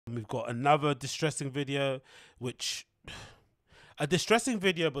We've got another distressing video, which a distressing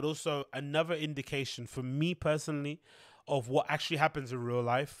video, but also another indication for me personally of what actually happens in real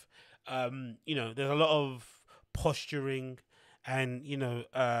life. You know, there's a lot of posturing and, you know,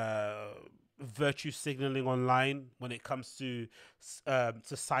 virtue signaling online when it comes to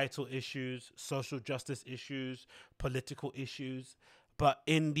societal issues, social justice issues, political issues. But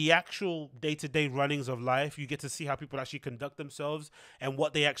in the actual day-to-day runnings of life, you get to see how people actually conduct themselves and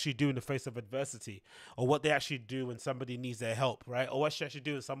what they actually do in the face of adversity, or what they actually do when somebody needs their help, right? Or what they actually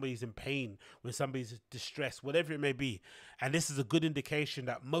do when somebody's in pain, when somebody's distressed, whatever it may be. And this is a good indication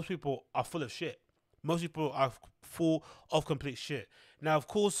that most people are full of shit. Most people are full of complete shit. Now, of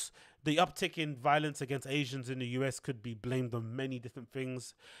course, the uptick in violence against Asians in the US could be blamed on many different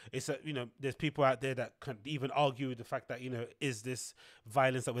things. It's you know, there's people out there that can even argue with the fact that, you know, is this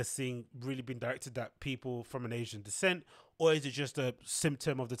violence that we're seeing really being directed at people from an Asian descent, or is it just a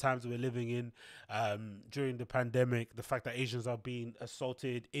symptom of the times that we're living in during the pandemic? The fact that Asians are being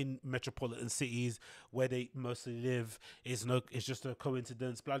assaulted in metropolitan cities where they mostly live is just a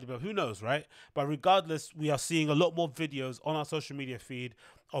coincidence. Blah blah blah. Who knows, right? But regardless, we are seeing a lot more videos on our social media feed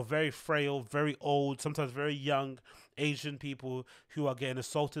of very frail, very old, sometimes very young Asian people who are getting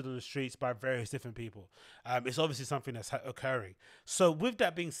assaulted on the streets by various different people. It's obviously something that's occurring. So with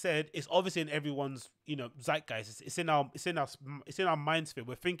that being said, it's obviously in everyone's, you know, zeitgeist. It's in our mind sphere.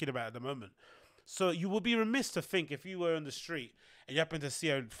 We're thinking about it at the moment. So you would be remiss to think, if you were on the street and you happen to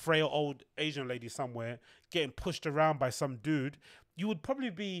see a frail old Asian lady somewhere getting pushed around by some dude, you would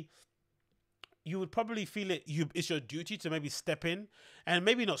probably feel it's your duty to maybe step in and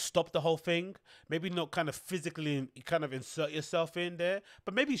maybe not stop the whole thing, maybe not kind of physically kind of insert yourself in there,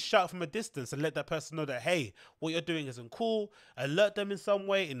 but maybe shout from a distance and let that person know that, hey, what you're doing isn't cool. Alert them in some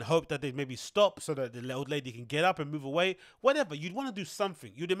way in hope that they maybe stop so that the old lady can get up and move away. Whatever, you'd want to do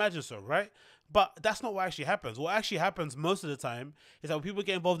something. You'd imagine so, right? But that's not what actually happens. What actually happens most of the time is that when people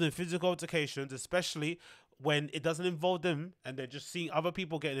get involved in physical altercations, especially when it doesn't involve them and they're just seeing other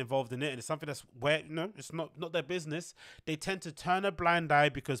people getting involved in it, and it's something that's where, you know, it's not their business, they tend to turn a blind eye,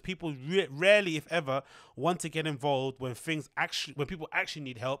 because people rarely, if ever, want to get involved when people actually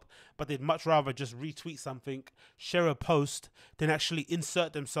need help, but they'd much rather just retweet something, share a post, than actually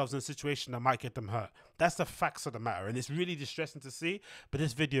insert themselves in a situation that might get them hurt. That's the facts of the matter, and it's really distressing to see, but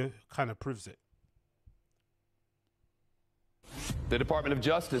this video kind of proves it. The Department of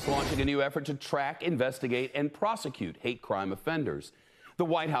Justice launching a new effort to track, investigate, and prosecute hate crime offenders. The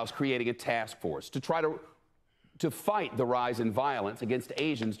White House creating a task force to try to fight the rise in violence against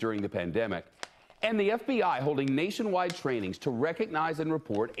Asians during the pandemic. And the FBI holding nationwide trainings to recognize and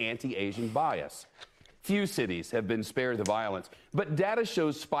report anti-Asian bias. Few cities have been spared the violence, but data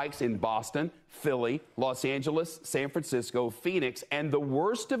shows spikes in Boston, Philly, Los Angeles, San Francisco, Phoenix, and the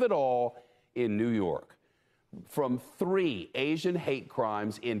worst of it all in New York. From 3 Asian hate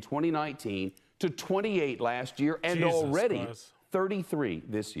crimes in 2019 to 28 last year, and Jesus already Christ. 33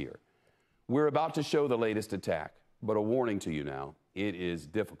 this year. We're about to show the latest attack, but a warning to you now, it is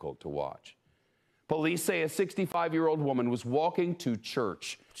difficult to watch. Police say a 65-year-old woman was walking to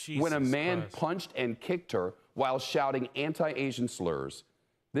church when a man punched and kicked her while shouting anti-Asian slurs.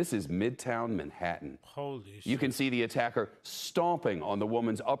 This is Midtown Manhattan. Holy shit. You can see the attacker stomping on the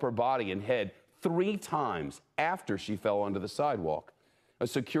woman's upper body and head 3 times after she fell onto the sidewalk. A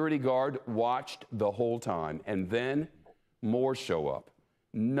security guard watched the whole time, and then more show up.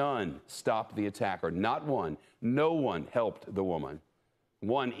 None stopped the attacker, not one. No one helped the woman.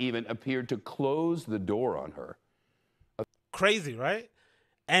 One even appeared to close the door on her. Crazy, right?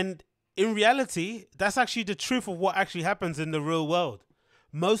 And in reality, that's actually the truth of what actually happens in the real world.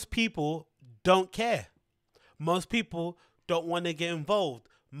 Most people don't care. Most people don't want to get involved.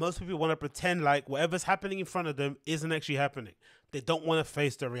 Most people want to pretend like whatever's happening in front of them isn't actually happening. They don't want to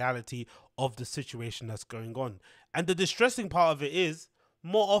face the reality of the situation that's going on. And the distressing part of it is,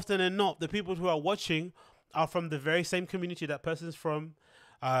 more often than not, the people who are watching are from the very same community that person's from,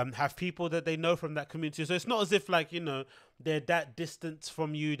 have people that they know from that community. So it's not as if, like, you know, they're that distant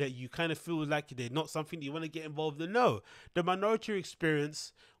from you that you kind of feel like they're not something you want to get involved in. No, the minority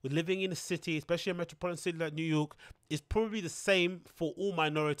experience with living in a city, especially a metropolitan city like New York, is probably the same for all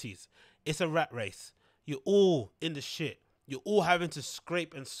minorities. It's a rat race. You're all in the shit. You're all having to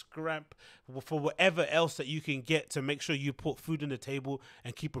scrape and scrap for whatever else that you can get to make sure you put food on the table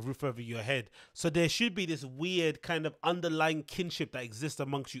and keep a roof over your head. So there should be this weird kind of underlying kinship that exists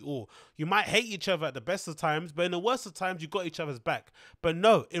amongst you all. You might hate each other at the best of times, but in the worst of times, you got each other's back. But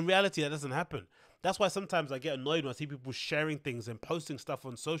no, in reality, that doesn't happen. That's why sometimes I get annoyed when I see people sharing things and posting stuff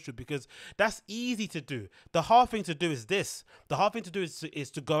on social, because that's easy to do. The hard thing to do is this. The hard thing to do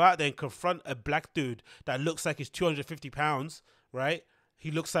is to go out there and confront a black dude that looks like he's 250 pounds, right? He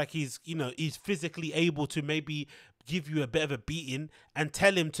looks like he's, you know, he's physically able to maybe give you a bit of a beating, and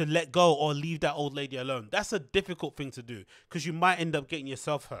tell him to let go or leave that old lady alone. That's a difficult thing to do, because you might end up getting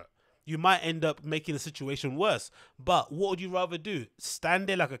yourself hurt. You might end up making the situation worse. But what would you rather do? Stand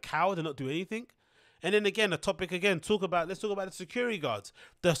there like a coward and not do anything? And then again, a topic again, let's talk about the security guards.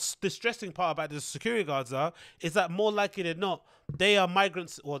 The distressing part about the security guards is that more likely than not, they are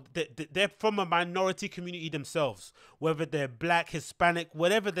migrants, or they're from a minority community themselves. Whether they're black, Hispanic,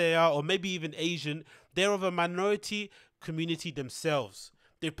 whatever they are, or maybe even Asian, they're of a minority community themselves.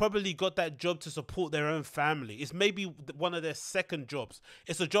 They've probably got that job to support their own family. It's maybe one of their second jobs.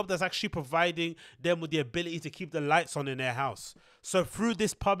 It's a job that's actually providing them with the ability to keep the lights on in their house. So through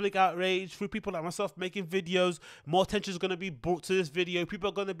this public outrage, through people like myself making videos, more attention is going to be brought to this video. People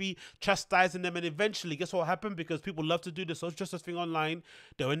are going to be chastising them. And eventually, guess what happened? Because people love to do the social justice thing online,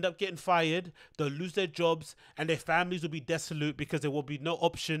 they'll end up getting fired, they'll lose their jobs, and their families will be desolate, because there will be no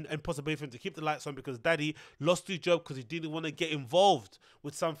option and possibility for them to keep the lights on, because daddy lost his job because he didn't want to get involved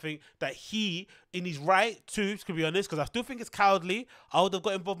with something that he, in his right to be honest, because I still think it's cowardly, I would have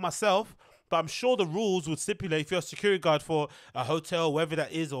got involved myself. But I'm sure the rules would stipulate, if you're a security guard for a hotel, wherever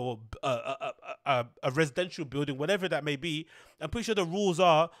that is, or a residential building, whatever that may be, I'm pretty sure the rules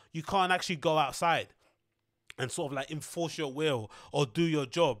are you can't actually go outside and sort of like enforce your will or do your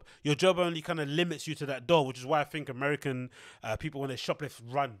job. Your job only kind of limits you to that door, which is why I think American people, when they shoplift,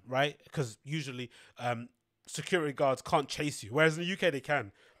 run, right? Because usually security guards can't chase you, whereas in the UK they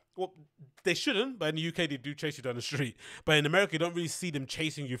can. Well, they shouldn't, but in the UK they do chase you down the street. But in America, you don't really see them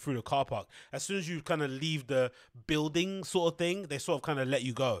chasing you through the car park. As soon as you kind of leave the building sort of thing, they sort of kind of let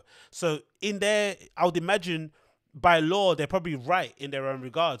you go. So in there, I would imagine by law, they're probably right in their own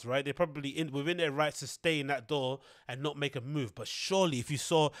regards, right? They're probably within their rights to stay in that door and not make a move. But surely if you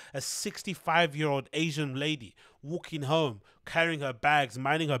saw a 65-year-old Asian lady walking home, carrying her bags,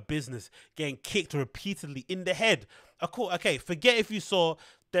 minding her business, getting kicked repeatedly in the head, okay, forget if you saw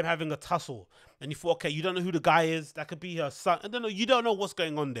them having a tussle and you thought, okay, you don't know who the guy is, that could be her son, I don't know, you don't know what's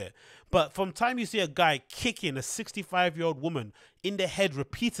going on there. But from time you see a guy kicking a 65-year-old woman in the head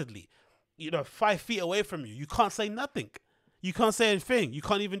repeatedly, you know, 5 feet away from you, you can't say nothing. You can't say anything. You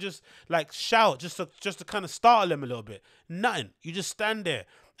can't even just like shout just to kind of startle them a little bit. Nothing. You just stand there,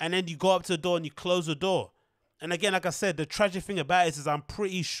 and then you go up to the door and you close the door. And again, like I said, the tragic thing about it is I'm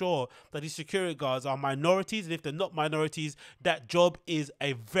pretty sure that these security guards are minorities. And if they're not minorities, that job is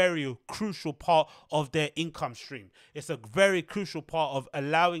a very crucial part of their income stream. It's a very crucial part of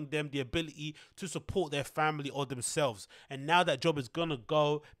allowing them the ability to support their family or themselves. And now that job is going to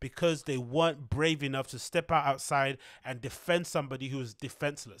go because they weren't brave enough to step out outside and defend somebody who is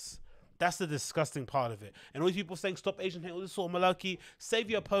defenseless. That's the disgusting part of it. And all these people saying stop Asian hate, all this sort of malarkey, save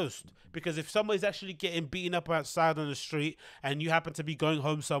your post. Because if somebody's actually getting beaten up outside on the street and you happen to be going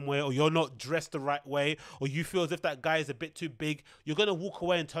home somewhere, or you're not dressed the right way, or you feel as if that guy is a bit too big, you're going to walk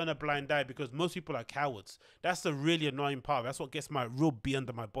away and turn a blind eye, because most people are cowards. That's the really annoying part. That's what gets my real bee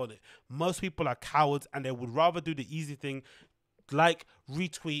under my bonnet. Most people are cowards, and they would rather do the easy thing, like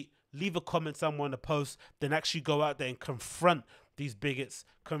retweet, leave a comment somewhere on the post, than actually go out there and confront these bigots,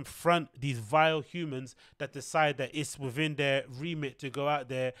 confront these vile humans that decide that it's within their remit to go out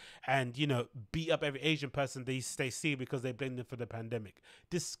there and, you know, beat up every Asian person they see because they blame them for the pandemic.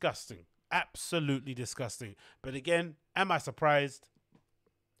 Disgusting. Absolutely disgusting. But again, am I surprised?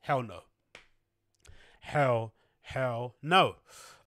 Hell no. Hell no.